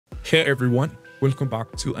Hey everyone, welcome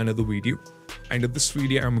back to another video. And in this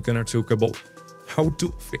video, I'm gonna talk about how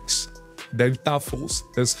to fix Delta Force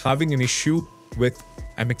is having an issue with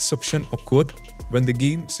an exception occurred when the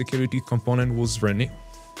game security component was running.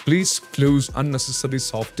 Please close unnecessary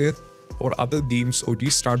software or other games or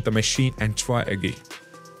restart the machine and try again.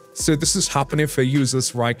 So this is happening for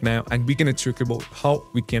users right now, and we're gonna talk about how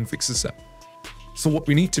we can fix this up. So what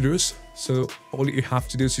we need to do is, all you have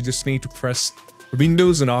to do is you just need to press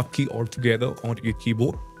Windows and R key all together on your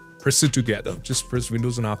keyboard. Press it together. Just press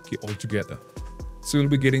Windows and R key all together. So you'll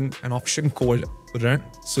be getting an option called Run.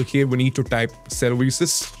 So here we need to type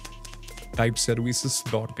services. Type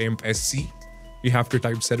services.msc. You have to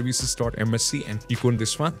type services.msc and click on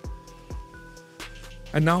this one.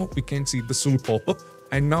 And now we can see this will pop up.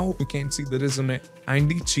 And now we can see there is an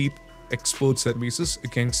AntiCheatExpert Services. You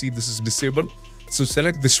can see this is disabled. So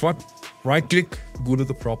select this one. Right click, go to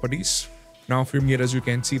the properties. Now from here, as you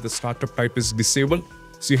can see, the startup type is disabled.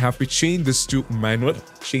 So you have to change this to manual.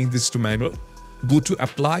 Go to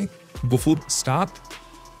apply, go for start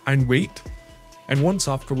and wait. And once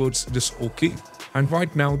afterwards, just OK. And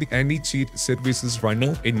right now the AntiCheat service is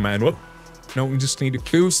running in manual. Now we just need to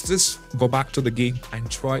close this, go back to the game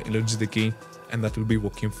and try allergy the game, and that will be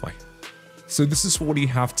working fine. So this is what you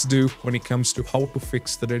have to do when it comes to how to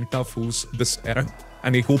fix the Delta Force this error.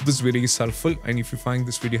 And I hope this video is helpful. And if you find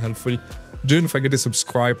this video helpful, don't forget to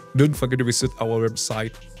subscribe. Don't forget to visit our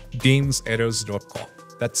website, gameserrors.com.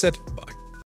 That's it. Bye.